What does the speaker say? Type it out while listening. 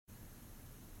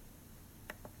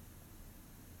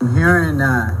I'm here in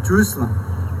Jerusalem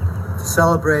to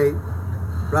celebrate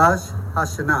Rosh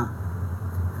Hashanah,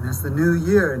 and that's the new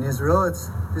year in Israel. This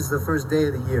is the first day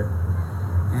of the year,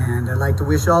 and I'd like to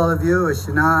wish all of you a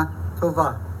Shana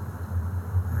Tova.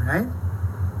 All right,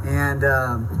 and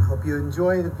hope you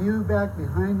enjoy the view back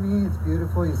behind me. It's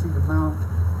beautiful. You see the Mount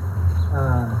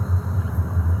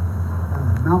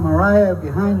Moriah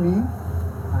behind me.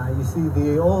 You see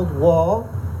the old wall,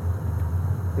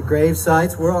 the grave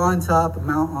sites. We're on top of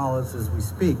Mount Olives as we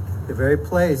speak, the very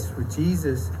place where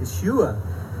Jesus, Yeshua,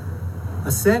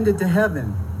 ascended to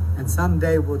heaven and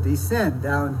someday will descend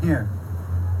down here.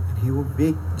 And he will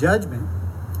make judgment.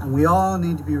 And we all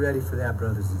need to be ready for that,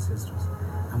 brothers and sisters.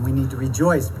 And we need to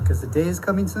rejoice because the day is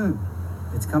coming soon.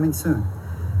 It's coming soon.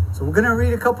 So we're going to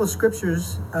read a couple of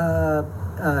scriptures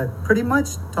pretty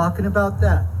much talking about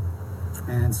that.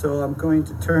 And so I'm going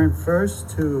to turn first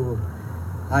to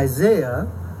Isaiah,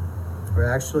 or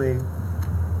actually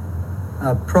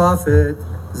prophet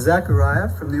Zechariah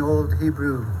from the old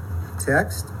Hebrew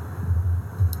text,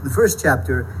 the first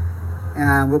chapter,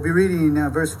 and we'll be reading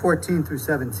verse 14 through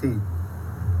 17.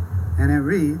 And it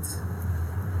reads,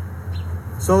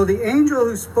 "So the angel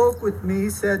who spoke with me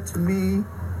said to me,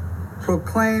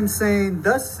 proclaim, saying,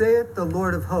 Thus saith the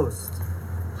Lord of hosts,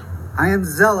 I am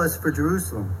zealous for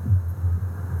Jerusalem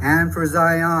and for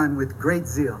Zion with great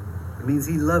zeal." It means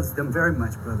he loves them very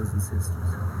much, brothers and sisters.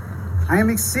 "I am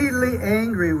exceedingly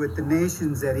angry with the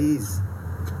nations at ease.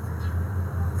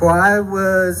 For I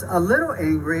was a little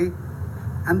angry,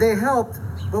 and they helped,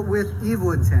 but with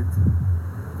evil intent.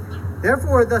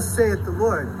 Therefore, thus saith the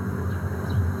Lord,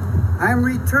 I am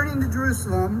returning to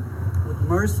Jerusalem with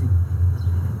mercy,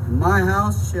 and my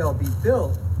house shall be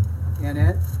built in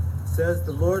it, says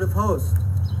the Lord of hosts.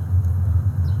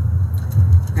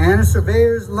 And a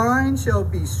surveyor's line shall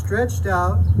be stretched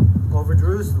out over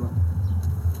Jerusalem."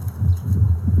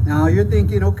 Now you're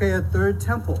thinking, okay, a third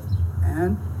temple.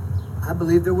 And I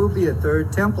believe there will be a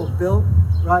third temple built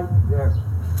right there.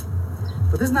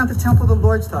 But this is not the temple the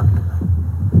Lord's talking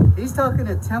about. He's talking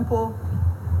a temple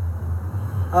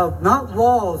of not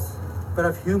walls, but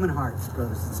of human hearts,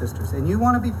 brothers and sisters. And you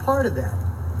want to be part of that.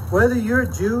 Whether you're a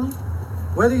Jew,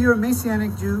 whether you're a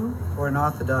Messianic Jew or an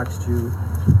Orthodox Jew,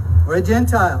 or a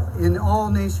Gentile in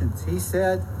all nations. He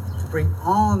said to bring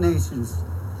all nations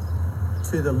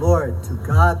to the Lord, to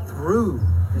God through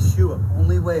Yeshua.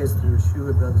 Only way is through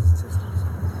Yeshua, brothers and sisters.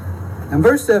 And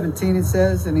verse 17 it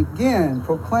says, "And again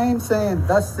proclaim, saying,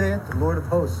 Thus saith the Lord of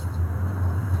hosts,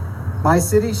 My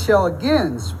city shall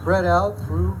again spread out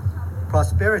through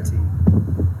prosperity,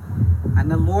 and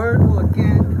the Lord will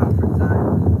again comfort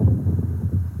Zion,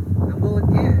 and will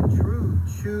again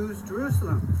choose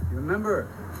Jerusalem." You remember,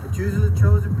 the Jews are the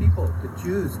chosen people, the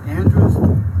Jews and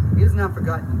Jerusalem. He has not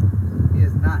forgotten you. He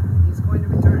has not. He's going to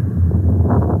return.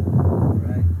 All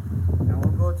right. Now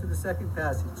we'll go to the second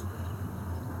passage.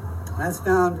 That's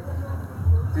found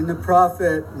in the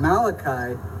prophet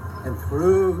Malachi, and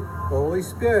through the Holy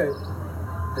Spirit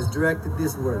has directed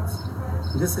these words.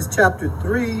 This is chapter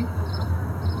 3,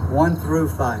 1 through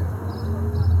 5.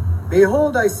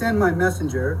 "Behold, I send my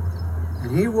messenger,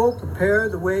 and he will prepare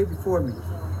the way before me.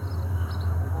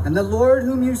 And the Lord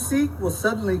whom you seek will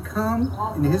suddenly come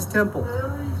in his temple,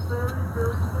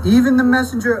 even the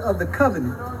messenger of the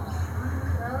covenant."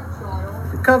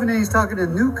 The covenant, he's talking a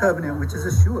new covenant, which is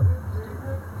Yeshua.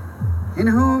 "In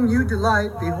whom you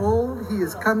delight, behold, he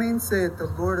is coming, saith the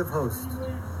Lord of hosts.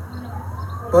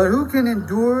 But who can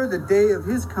endure the day of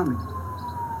his coming?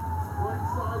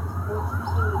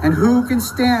 And who can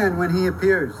stand when he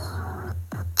appears?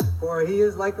 For he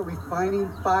is like a refining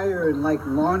fire and like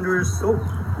launderer's soap.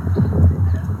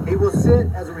 He will sit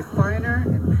as a refiner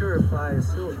and purify as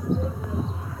silver.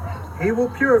 He will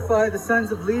purify the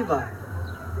sons of Levi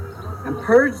and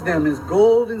purge them as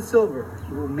gold and silver.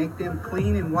 He will make them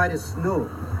clean and white as snow,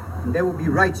 and they will be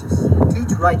righteous,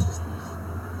 teach righteousness.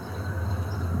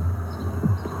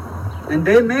 And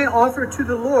they may offer to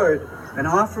the Lord an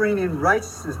offering in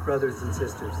righteousness, brothers and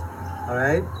sisters. All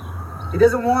right? He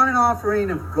doesn't want an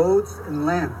offering of goats and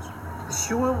lambs.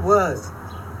 Yeshua was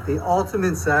the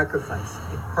ultimate sacrifice,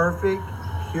 a perfect,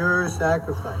 pure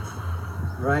sacrifice.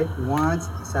 Right? He wants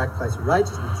a sacrifice of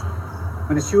righteousness.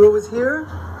 When Yeshua was here,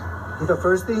 the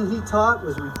first thing he taught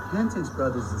was repentance,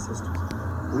 brothers and sisters.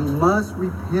 We must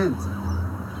repent.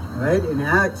 Right? In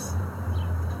Acts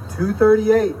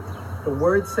 2:38, the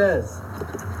word says,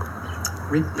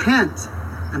 "Repent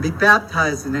and be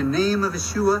baptized in the name of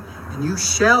Yeshua, and you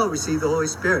shall receive the Holy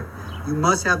Spirit." You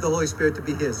must have the Holy Spirit to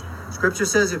be his. Scripture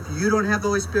says if you don't have the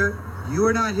Holy Spirit, you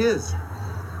are not his.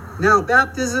 Now,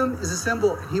 baptism is a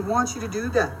symbol, and he wants you to do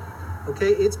that. Okay,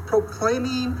 it's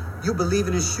proclaiming you believe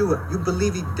in Yeshua. You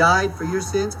believe he died for your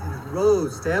sins and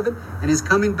rose to heaven and is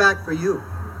coming back for you.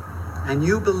 And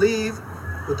you believe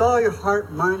with all your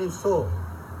heart, mind, and soul.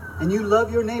 And you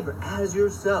love your neighbor as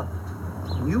yourself.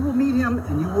 And you will meet him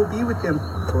and you will be with him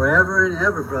forever and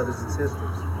ever, brothers and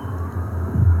sisters.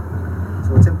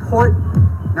 So it's important.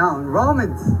 Now in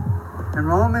Romans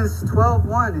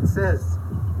 12:1, it says,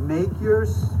 make your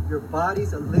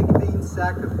bodies a living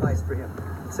sacrifice for him.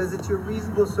 It says it's your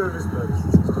reasonable service, brothers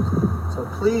and sisters. So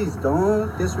please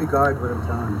don't disregard what I'm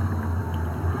telling you.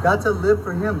 You got to live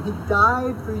for him. He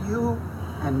died for you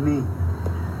and me.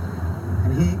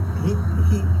 And he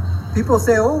people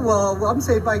say, oh, well, I'm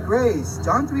saved by grace.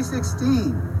 John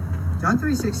 3:16,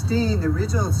 the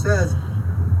original says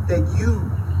that you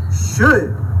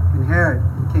should inherit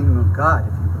the kingdom of God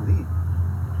if you believe.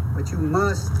 But you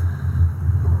must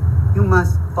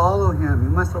follow him. You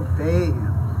must obey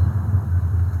him.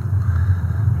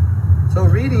 So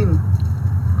reading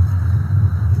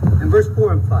in verse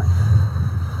 4 and 5.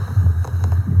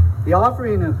 The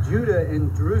offering of Judah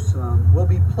and Jerusalem will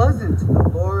be pleasant to the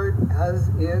Lord as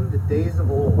in the days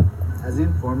of old, as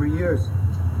in former years.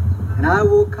 And I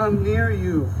will come near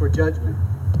you for judgment,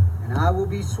 and I will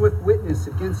be swift witness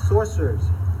against sorcerers.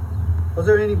 Was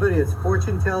there anybody that's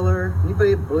fortune teller?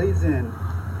 Anybody that believes in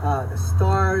the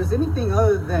stars? Anything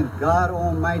other than God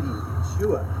Almighty,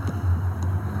 Yeshua?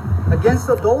 Against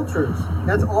adulterers.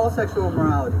 That's all sexual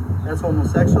immorality. That's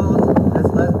homosexuals. That's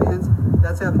lesbians.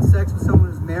 That's having sex with someone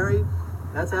who's married.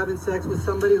 That's having sex with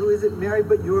somebody who isn't married,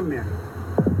 but you're married.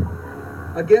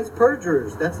 Against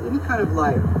perjurers. That's any kind of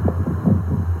liar.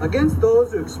 Against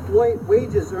those who exploit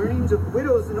wages, earnings of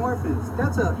widows and orphans.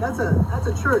 That's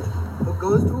a church who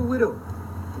goes to a widow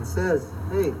and says,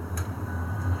 hey,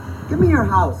 give me your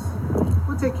house.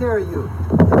 We'll take care of you.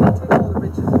 And we'll take all the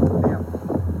riches of the family.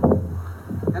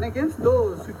 And against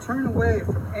those who turn away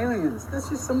from aliens. That's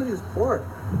just somebody who's poor.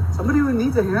 Somebody who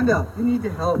needs a handout. You need to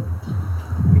help.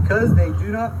 Because they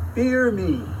do not fear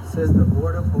me, says the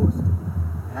Lord of hosts.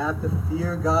 You have to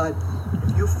fear God.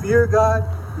 If you fear God,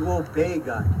 you will obey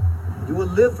God. You will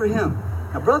live for him.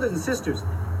 Now, brothers and sisters,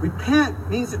 repent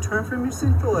means to turn from your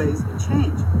sinful ways and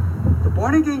change. The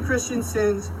born-again Christian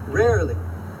sins rarely.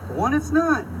 The one that's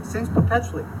not sins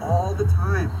perpetually, all the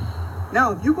time.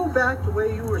 Now, if you go back the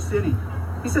way you were sinning,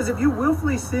 he says, if you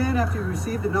willfully sin after you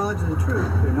receive the knowledge of the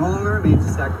truth, there no longer remains a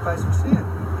sacrifice for sin.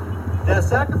 That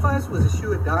sacrifice was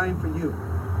Yeshua dying for you.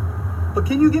 But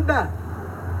can you get back?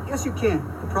 Yes, you can.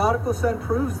 The prodigal son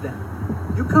proves that.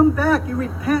 You come back, you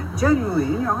repent genuinely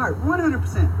in your heart,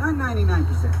 100%, not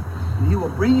 99%, and he will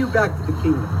bring you back to the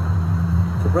kingdom.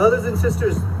 So brothers and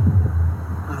sisters,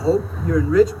 I hope you're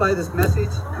enriched by this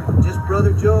message. I'm just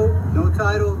Brother Joe, no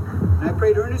title. And I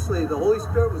prayed earnestly the Holy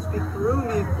Spirit will speak through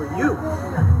me for you,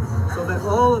 so that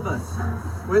all of us,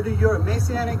 whether you're a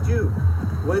Messianic Jew,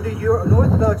 whether you're an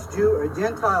Orthodox Jew or a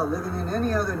Gentile living in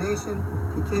any other nation,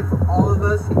 he came for all of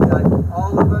us, he died for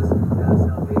all of us, and has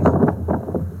salvation.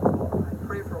 So I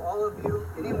pray for all of you,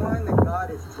 anyone that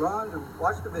God has drawn to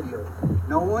watch the video.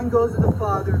 No one goes to the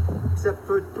Father except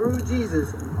through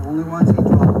Jesus, the only ones he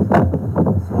draws.